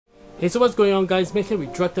Hey, so what's going on, guys? Make sure we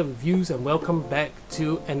Droid reviews and welcome back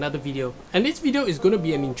to another video. And this video is going to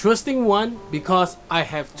be an interesting one because I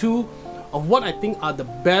have two of what I think are the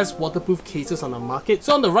best waterproof cases on the market.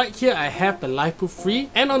 So on the right here I have the Lifeproof FRE,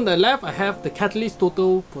 and on the left I have the Catalyst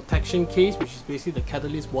Total Protection case, which is basically the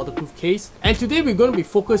Catalyst waterproof case. And today we're going to be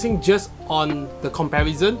focusing just on the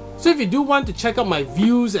comparison. So if you do want to check out my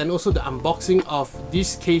views and also the unboxing of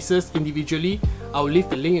these cases individually, I'll leave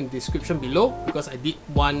the link in the description below because I did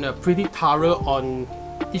one pretty thorough on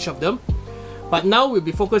each of them. But now we'll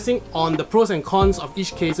be focusing on the pros and cons of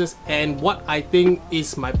each cases and what I think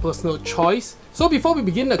is my personal choice. So before we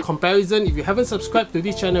begin the comparison, if you haven't subscribed to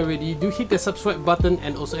this channel already, do hit the subscribe button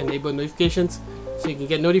and also enable notifications so you can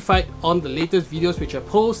get notified on the latest videos which I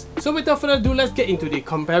post. So without further ado, let's get into the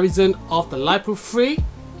comparison of the Lifeproof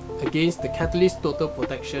FRE against the Catalyst Total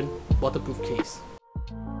Protection waterproof case.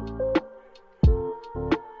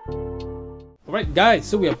 Alright guys,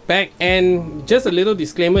 so we are back, and just a little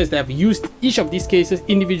disclaimer is that I've used each of these cases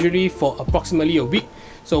individually for approximately a week.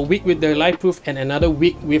 So a week with the Lifeproof and another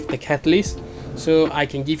week with the Catalyst. So I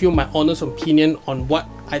can give you my honest opinion on what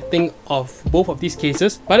I think of both of these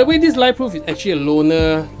cases. By the way, this Lifeproof is actually a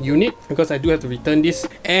loaner unit because I do have to return this.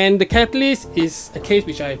 And the Catalyst is a case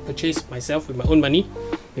which I purchased myself with my own money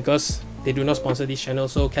because they do not sponsor this channel.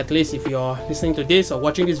 So Catalyst, if you're listening to this or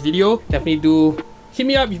watching this video, definitely do hit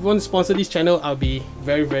me up if you want to sponsor this channel. I'll be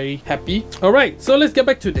very happy. Alright, so let's get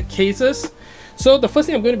back to the cases. So the first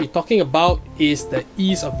thing I'm going to be talking about is the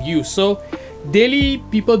ease of use. So daily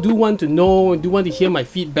people do want to know, do want to hear my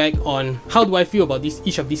feedback on how do I feel about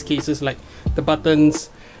each of these cases, like the buttons,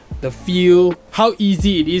 the feel, how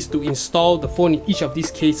easy it is to install the phone in each of these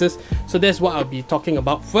cases. So that's what I'll be talking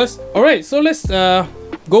about first. Alright, so let's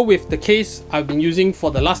go with the case I've been using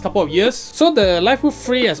for the last couple of years. So the Lifeproof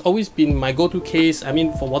FRE has always been my go-to case,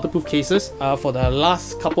 for waterproof cases for the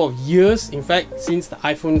last couple of years. In fact, since the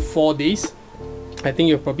iPhone 4 days. I think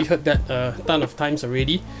you've probably heard that a ton of times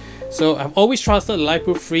already. So I've always trusted the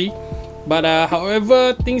Lifeproof FRE, but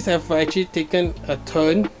however, things have actually taken a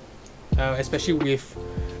turn, especially with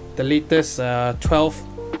the latest 12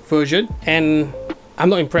 version, and I'm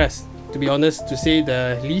not impressed, to be honest, to say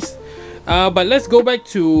the least. But let's go back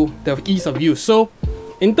to the ease of use. So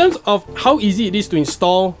in terms of how easy it is to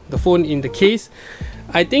install the phone in the case,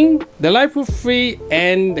 I think the Lifeproof FRE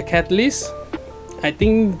and the Catalyst, I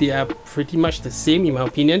think they are pretty much the same in my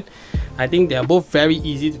opinion. I think they are both very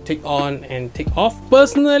easy to take on and take off.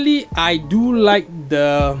 Personally, I do like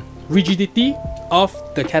the rigidity of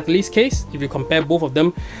the Catalyst case. If you compare both of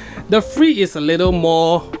them, the FRE is a little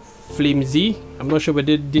more flimsy. I'm not sure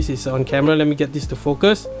whether this is on camera. Let me get this to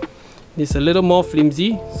focus. It's a little more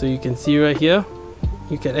flimsy, so you can see right here,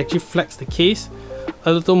 you can actually flex the case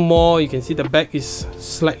a little more. You can see the back is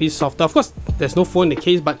slightly softer. Of course, there's no phone in the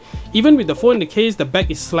case, but even with the phone in the case, the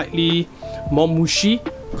back is slightly more mushy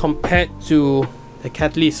compared to the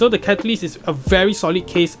Catalyst. So the Catalyst is a very solid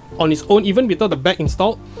case on its own, even without the back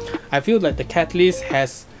installed. I feel like the Catalyst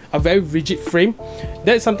has a very rigid frame.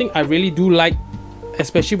 That's something I really do like,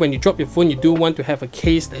 especially when you drop your phone. You do want to have a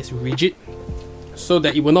case that is rigid so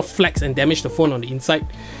that it will not flex and damage the phone on the inside.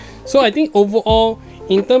 So I think overall,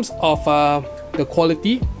 in terms of the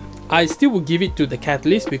quality, I still will give it to the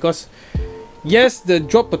Catalyst because yes, the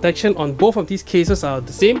drop protection on both of these cases are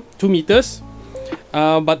the same, 2 meters,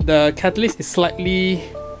 but the Catalyst is slightly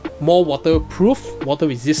more waterproof, water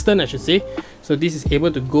resistant I should say. So this is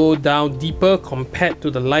able to go down deeper compared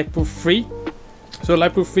to the Lifeproof FRE. So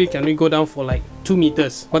Lifeproof FRE can only go down for like 2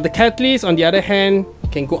 meters, but the Catalyst on the other hand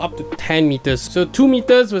can go up to 10 meters. So 2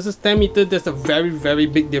 meters versus 10 meters, there's a very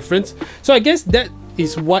big difference. So I guess that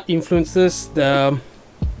is what influences the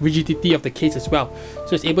rigidity of the case as well.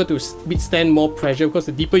 So it's able to withstand more pressure because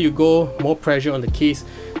the deeper you go, more pressure on the case.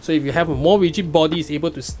 So if you have a more rigid body, it's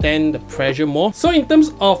able to stand the pressure more. So in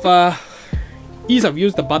terms of ease of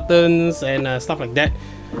use, the buttons and stuff like that,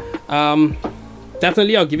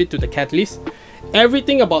 definitely I'll give it to the Catalyst.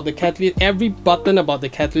 Everything about the Catalyst, every button about the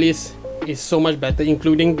Catalyst is so much better,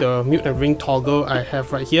 including the mute and ring toggle I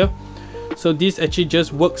have right here. So this actually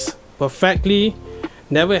just works perfectly.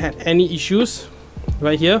 Never had any issues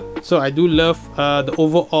right here. So I do love the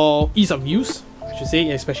overall ease of use, I should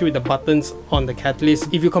say, especially with the buttons on the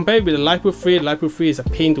Catalyst. If you compare it with the Lifeproof FRE, Lifeproof FRE is a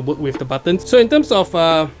pain to work with the buttons. So in terms of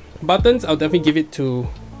buttons, I'll definitely give it to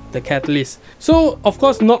the Catalyst. So of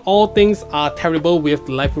course, not all things are terrible with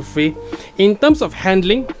the Lifeproof FRE. In terms of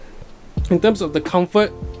handling, in terms of the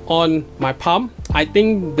comfort on my palm, I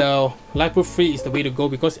think the Lifeproof FRE is the way to go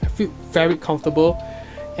because I feel very comfortable.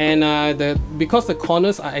 And because the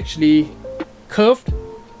corners are actually curved,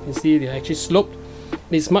 you see they're actually sloped,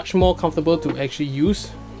 it's much more comfortable to actually use.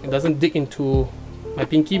 It doesn't dig into my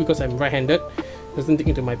pinky because I'm right-handed. It doesn't dig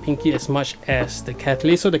into my pinky as much as the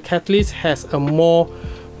catalyst. So the catalyst has a more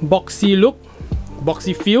boxy look,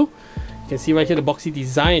 boxy feel. You can see right here the boxy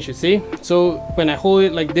design, I should say. So when I hold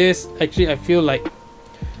it like this, actually I feel like,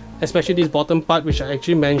 especially this bottom part, which I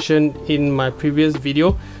actually mentioned in my previous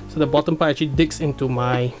video, so the bottom part actually digs into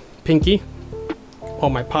my pinky, or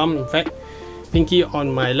my palm in fact. Pinky on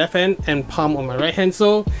my left hand and palm on my right hand.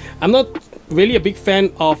 So I'm not really a big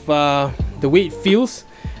fan of the way it feels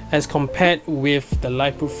as compared with the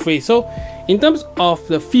Lifeproof FRE. So in terms of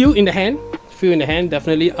the feel in the hand,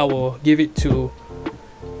 definitely I will give it to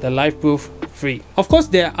the Lifeproof FRE. Of course,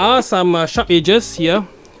 there are some sharp edges here,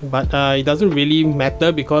 but it doesn't really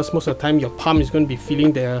matter because most of the time your palm is going to be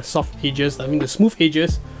feeling the soft edges, I mean the smooth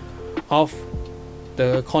edges of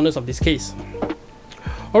the corners of this case.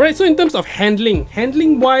 Alright, so in terms of handling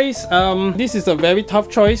wise, this is a very tough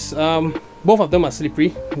choice. Both of them are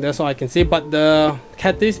slippery, that's all I can say, but the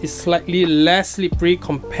catalyst is slightly less slippery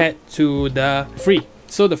compared to the FRE.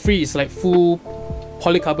 So the FRE is like full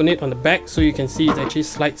polycarbonate on the back, so you can see it actually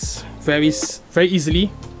slides very easily.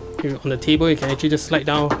 On the table you can actually just slide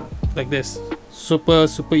down like this, super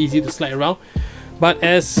easy to slide around. But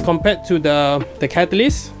as compared to the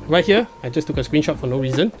catalyst right here, I just took a screenshot for no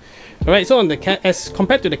reason. Alright, so on the as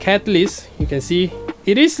compared to the catalyst, you can see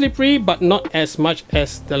it is slippery, but not as much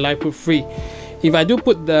as the Lifeproof FRE. If I do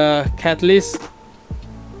put the catalyst,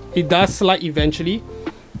 it does slide eventually,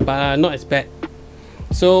 but not as bad.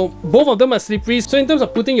 So both of them are slippery. So in terms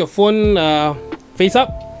of putting your phone face up,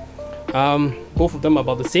 both of them are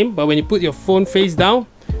about the same. But when you put your phone face down,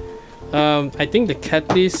 I think the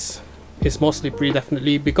catalyst is more slippery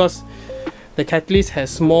definitely, because the catalyst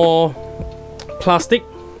has more plastic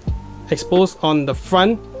exposed on the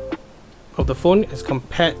front of the phone as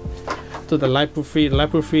compared to the Lifeproof FRE. The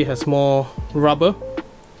Lifeproof FRE has more rubber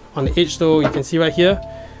on the edge, so you can see right here,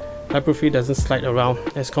 Lifeproof FRE doesn't slide around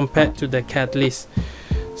as compared to the catalyst.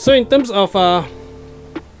 So in terms of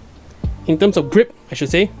grip, I should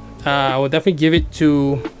say, I will definitely give it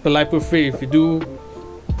to the Lifeproof FRE if you do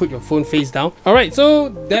put your phone face down. Alright, so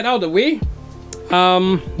that out of the way.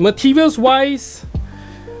 Materials wise,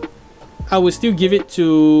 I will still give it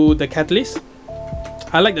to the catalyst.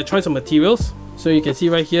 I like the choice of materials. So you can see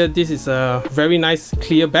right here, this is a very nice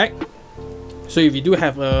clear back. So if you do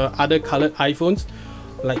have other colored iPhones,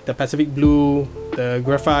 like the Pacific Blue, the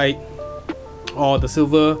Graphite, or the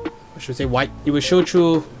silver, I should say white, it will show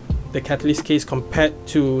through the catalyst case compared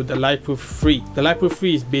to the Lifeproof FRE. The Lifeproof FRE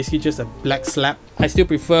is basically just a black slab. I still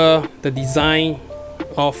prefer the design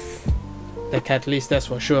of the catalyst, that's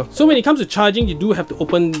for sure. So when it comes to charging, you do have to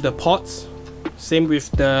open the ports. Same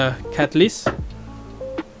with the catalyst.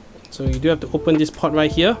 So you do have to open this port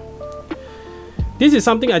right here. This is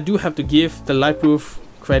something I do have to give the Lifeproof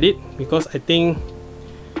credit, because I think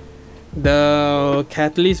the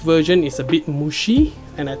catalyst version is a bit mushy,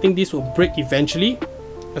 and I think this will break eventually.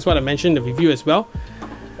 That's what I mentioned in the review as well.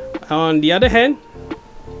 On the other hand,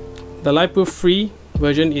 the Lifeproof FRE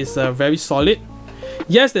version is very solid.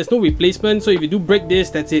 Yes, there's no replacement, so if you do break this,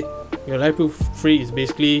 that's it. Your Lifeproof FRE is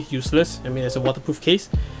basically useless. I mean, it's a waterproof case.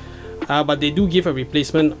 But they do give a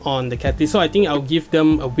replacement on the catalyst, so I think I'll give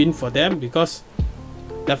them a win for them, because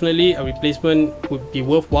definitely a replacement would be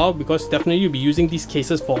worthwhile, because definitely you'll be using these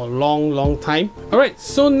cases for a long time. Alright,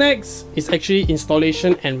 so next is actually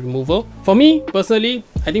installation and removal. For me personally,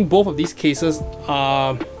 I think both of these cases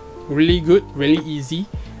are really good, really easy.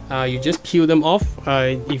 You just peel them off.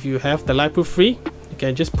 If you have the Lifeproof FRE, you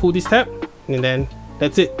can just pull this tab and then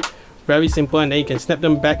that's it. Very simple, and then you can snap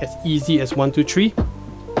them back as easy as 1, 2, 3.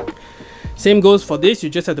 Same goes for this. You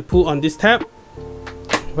just have to pull on this tab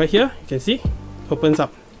right here. You can see opens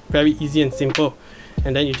up, very easy and simple,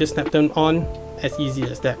 and then you just snap them on as easy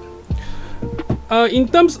as that. In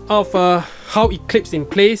terms of how it clips in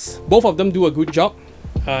place, both of them do a good job.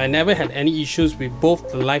 I never had any issues with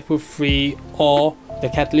both the Lifeproof FRE or the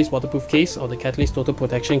Catalyst waterproof case or the Catalyst total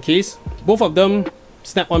protection case. Both of them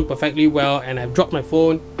snap on perfectly well, and I've dropped my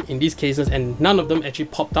phone in these cases and none of them actually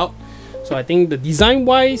popped out. So I think the design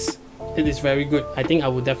wise, it is very good. I think I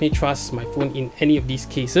would definitely trust my phone in any of these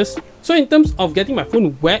cases. So in terms of getting my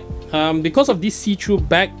phone wet, because of this see-through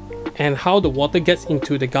back and how the water gets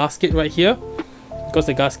into the gasket right here, because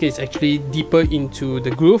the gasket is actually deeper into the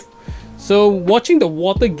groove, so watching the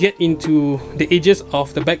water get into the edges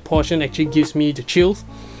of the back portion actually gives me the chills,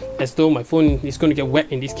 as though my phone is going to get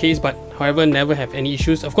wet in this case. But however, never have any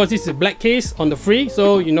issues. Of course, this is a black case on the FRE,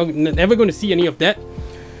 so you're never going to see any of that.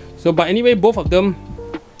 So but anyway, both of them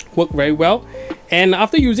work very well, and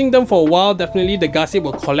after using them for a while, definitely the gasket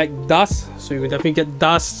will collect dust. So so you will definitely get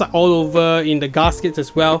dust all over in the gaskets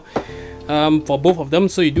as well, for both of them.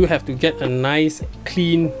 So you do have to get a nice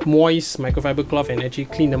clean moist microfiber cloth and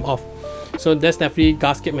actually clean them off. So that's definitely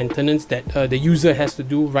gasket maintenance that the user has to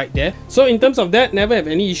do right there. So in terms of that, never have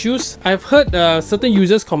any issues. I've heard certain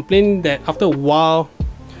users complain that after a while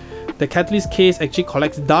the catalyst case actually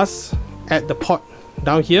collects dust at the port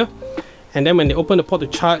down here, and then when they open the port to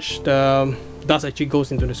charge, the dust actually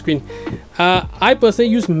goes into the screen. I personally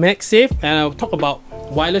use MagSafe, and I'll talk about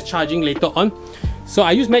wireless charging later on. So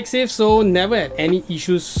I use MagSafe, so never had any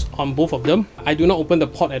issues on both of them. I do not open the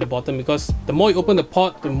port at the bottom, because the more you open the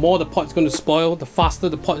port, the more the port is going to spoil, the faster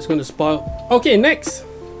the port is going to spoil. Okay, next,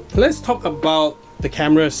 let's talk about the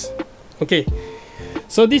cameras. Okay,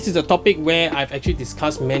 so this is a topic where I've actually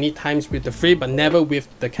discussed many times with the FRE, but never with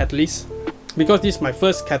the catalyst, because this is my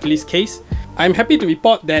first catalyst case. I'm happy to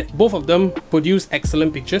report that both of them produce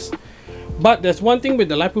excellent pictures, but there's one thing with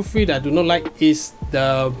the Lifeproof FRE that I do not like is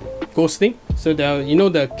the ghosting. So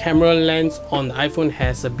the camera lens on the iPhone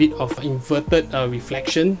has a bit of inverted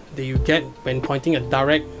reflection that you get when pointing a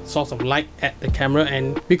direct source of light at the camera,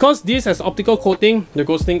 and because this has optical coating, the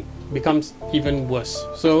ghosting becomes even worse.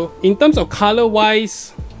 So in terms of color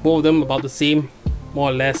wise, both of them about the same, more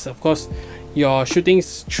or less. Of course, you're shooting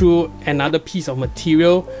through another piece of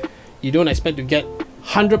material, you don't expect to get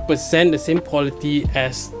 100% the same quality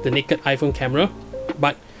as the naked iPhone camera,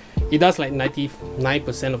 but it does like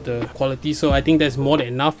 99% of the quality, so I think that's more than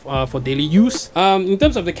enough for daily use. In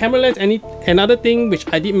terms of the camera lens, another thing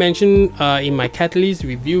which I did mention in my catalyst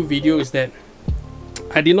review video is that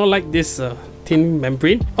I did not like this thin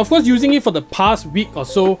membrane. Of course, using it for the past week or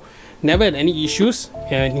so, never had any issues,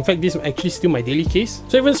 and in fact this is actually still my daily case.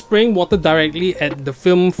 So even spraying water directly at the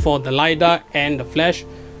film for the LiDAR and the flash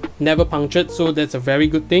never punctured, so that's a very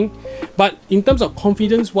good thing. But in terms of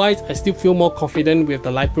confidence wise, I still feel more confident with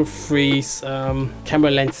the Lifeproof FRE's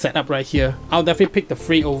camera lens setup right here. I'll definitely pick the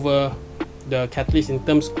FRE over the catalyst in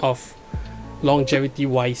terms of longevity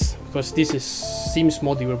wise, because this seems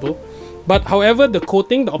more durable. But however, the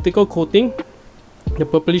coating, the optical coating, the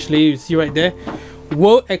purplish layer you see right there,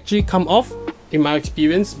 will actually come off in my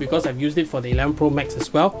experience, because I've used it for the 11 Pro Max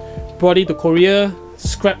as well. Brought it to Korea,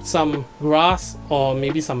 scrapped some grass or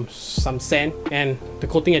maybe some sand, and the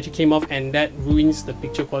coating actually came off, and that ruins the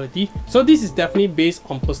picture quality. So this is definitely based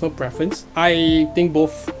on personal preference. I think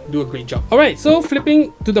both do a great job. Alright, so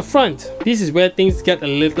flipping to the front, this is where things get a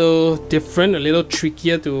little different, a little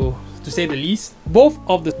trickier to say the least. Both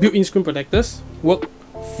of the built-in screen protectors work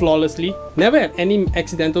flawlessly. Never had any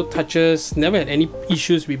accidental touches, never had any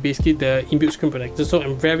issues with basically the inbuilt screen protector, so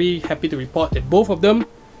I'm very happy to report that both of them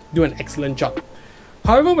do an excellent job.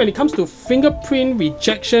 However, when it comes to fingerprint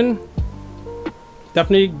rejection,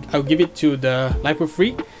 definitely I'll give it to the Lifeproof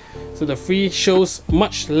FRE. So the FRE shows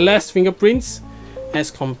much less fingerprints as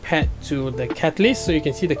compared to the catalyst. So you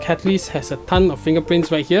can see the catalyst has a ton of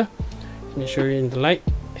fingerprints right here. Let me show you in the light,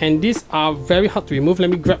 and these are very hard to remove. Let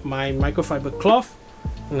me grab my microfiber cloth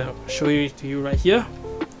and I'll show it to you right here.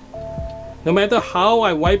 No matter how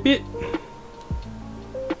I wipe it,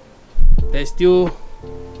 there's still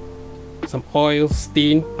some oil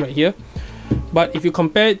stain right here. But if you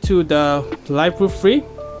compare it to the Lifeproof FRE,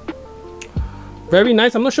 very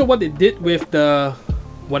nice. I'm not sure what they did with the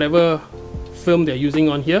whatever film they're using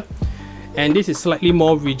on here, and this is slightly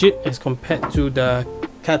more rigid as compared to the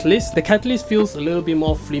catalyst. The catalyst feels a little bit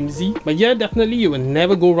more flimsy, but yeah, definitely you will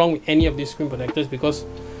never go wrong with any of these screen protectors, because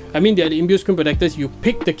I mean, they're the inbuilt screen protectors. You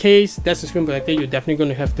pick the case, that's the screen protector you're definitely going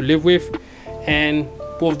to have to live with, and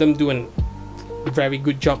both of them do a very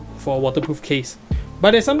good job for a waterproof case.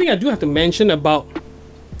 But there's something I do have to mention about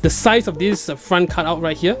the size of this front cutout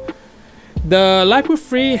right here. The Lifeproof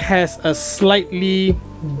FRE has a slightly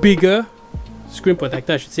bigger screen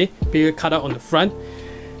protector, I should say, bigger cutout on the front,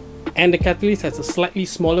 and the catalyst has a slightly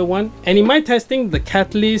smaller one. And in my testing, the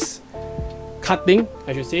catalyst cutting,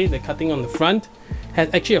 I should say, the cutting on the front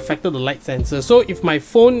has actually affected the light sensor. So if my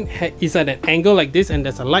phone is at an angle like this and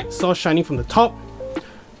there's a light source shining from the top,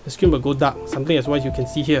 the screen will go dark, something as what you can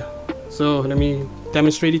see here. So let me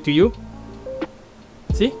demonstrate it to you.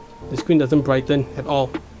 See, the screen doesn't brighten at all.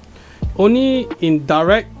 Only in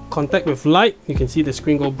direct contact with light you can see the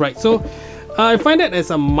screen go bright. So I find that as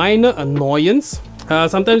a minor annoyance.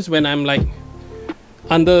 Sometimes when I'm like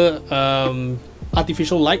under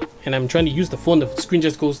artificial light and I'm trying to use the phone, the screen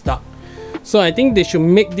just goes dark. So I think they should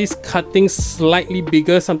make this cutting slightly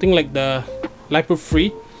bigger, something like the Lifeproof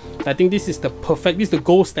FRE. I think this is the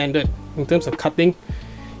gold standard in terms of cutting.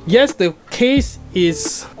 Yes, the case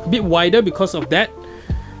is a bit wider because of that.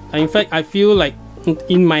 In fact, I feel like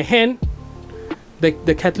in my hand,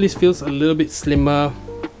 the catalyst feels a little bit slimmer,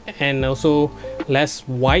 and also less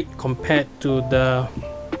white compared to the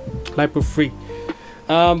Lifeproof FRE.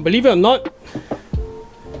 Believe it or not,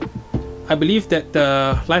 I believe that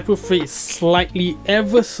the Lifeproof FRE is slightly,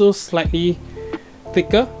 ever so slightly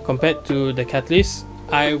thicker compared to the Catalyst.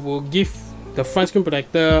 I will give the front screen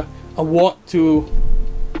protector award to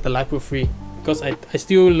the Lifeproof FRE because I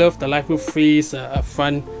still love the Lifeproof FRE's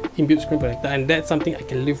front inbuilt screen protector, and that's something I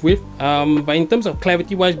can live with. But in terms of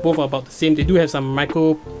clarity wise, both are about the same. They do have some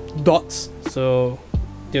micro dots, so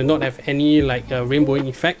they will not have any like rainbowing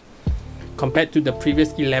effect compared to the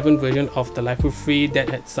previous 11 version of the Lifeproof FRE that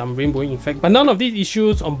had some rainbowing effect, but none of these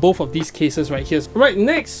issues on both of these cases right here. Right,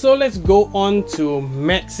 next, so let's go on to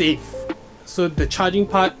MagSafe. So the charging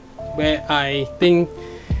part, where I think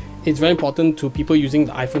it's very important to people using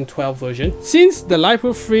the iPhone 12 version. Since the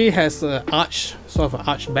Lifeproof FRE has an arch, sort of an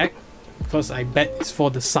arch back, because I bet it's for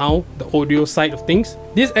the sound, the audio side of things,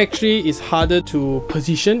 this actually is harder to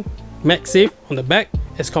position MagSafe on the back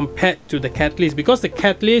as compared to the Catalyst, because the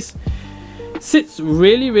Catalyst sits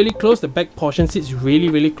really close, the back portion sits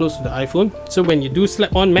really close to the iPhone. So when you do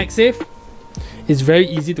slap on MagSafe, it's very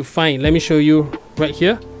easy to find. Let me show you right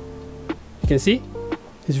here. You can see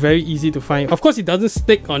it's very easy to find. Of course, it doesn't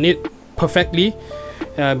stick on it perfectly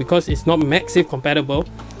because it's not MagSafe compatible,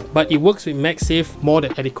 but it works with MagSafe more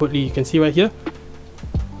than adequately. You can see right here,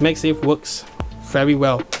 MagSafe works very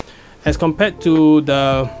well as compared to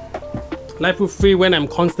the Lifeproof FRE. When I'm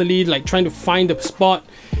constantly like trying to find the spot,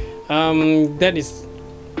 that is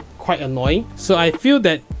quite annoying. So I feel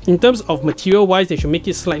that in terms of material wise, they should make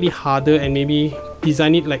it slightly harder and maybe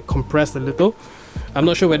design it like compressed a little. I'm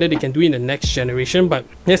not sure whether they can do it in the next generation, but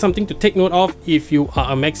there's something to take note of if you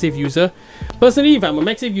are a MagSafe user. Personally, if I'm a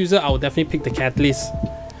MagSafe user, I will definitely pick the Catalyst.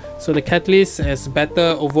 So the Catalyst has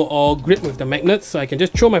better overall grip with the magnets, so I can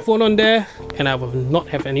just throw my phone on there and I will not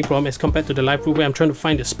have any problem as compared to the Lifeproof where I'm trying to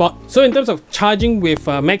find the spot. So in terms of charging with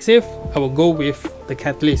MagSafe, I will go with the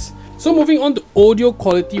Catalyst. So moving on to audio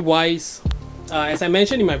quality wise, as I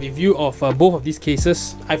mentioned in my review of both of these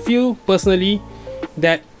cases, I feel personally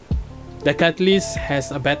that the Catalyst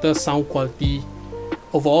has a better sound quality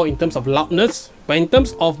overall in terms of loudness, but in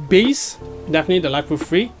terms of bass, definitely the Lifeproof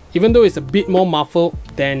FRE, even though it's a bit more muffled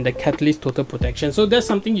than the Catalyst Total Protection. So that's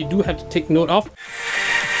something you do have to take note of.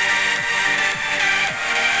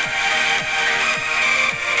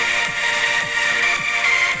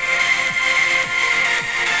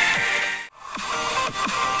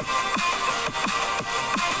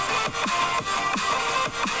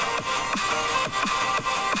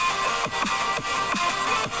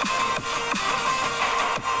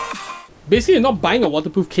 Basically, you're not buying a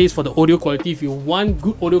waterproof case for the audio quality. If you want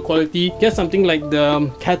good audio quality, get something like the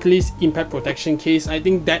Catalyst Impact Protection case. I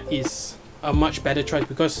think that is a much better choice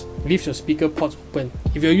because it leaves your speaker ports open.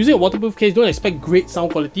 If you're using a waterproof case, don't expect great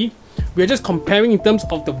sound quality. We're just comparing in terms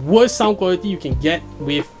of the worst sound quality you can get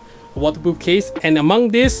with a waterproof case, and among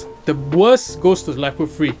this, the worst goes to the Lifeproof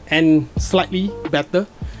FRE and slightly better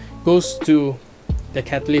goes to the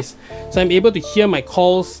Catalyst. So I'm able to hear my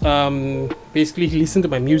calls, basically listen to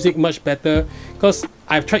my music much better, because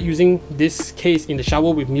I've tried using this case in the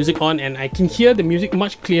shower with music on and I can hear the music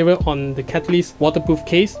much clearer on the Catalyst waterproof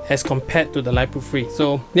case as compared to the Lifeproof FRE.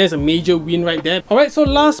 So there's a major win right there. Alright, so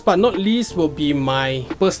last but not least will be my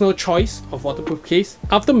personal choice of waterproof case.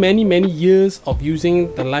 After many years of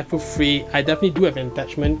using the Lifeproof FRE, I definitely do have an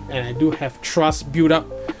attachment and I do have trust built up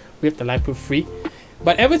with the Lifeproof FRE.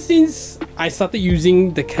 But ever since I started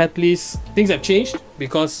using the Catalyst, things have changed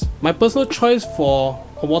because my personal choice for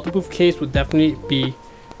a waterproof case would definitely be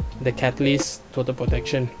the Catalyst Total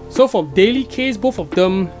Protection. So for daily case, both of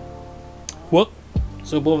them work.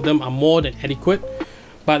 So both of them are more than adequate.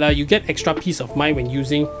 But you get extra peace of mind when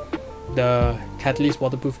using the Catalyst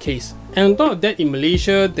waterproof case. And on top of that, in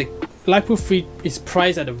Malaysia, the Lifeproof FRE is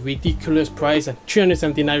priced at a ridiculous price at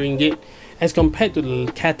 379 ringgit. As compared to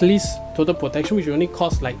the Catalyst Total Protection, which only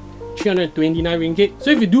costs like 329 ringgit. So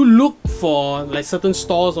if you do look for like certain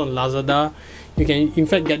stores on Lazada, you can in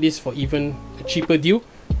fact get this for even a cheaper deal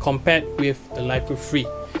compared with the Lifeproof FRE.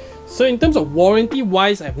 So in terms of warranty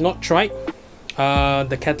wise, I have not tried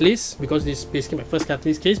the Catalyst because this is basically my first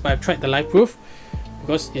Catalyst case, but I've tried the Lifeproof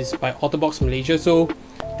because it's by Otterbox Malaysia. So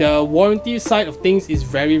the warranty side of things is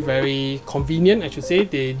very convenient, I should say.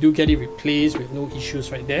 They do get it replaced with no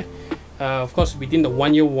issues right there. Of course, within the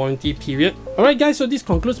 1-year warranty period. Alright guys, so this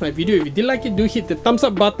concludes my video. If you did like it, do hit the thumbs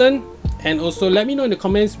up button and also let me know in the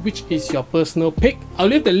comments which is your personal pick. I'll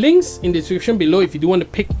leave the links in the description below if you do want to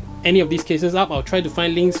pick any of these cases up. I'll try to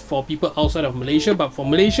find links for people outside of Malaysia, but for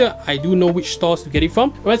Malaysia, I do know which stores to get it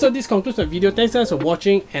from. Alright, so this concludes my video. Thanks guys for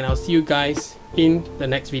watching and I'll see you guys in the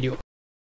next video.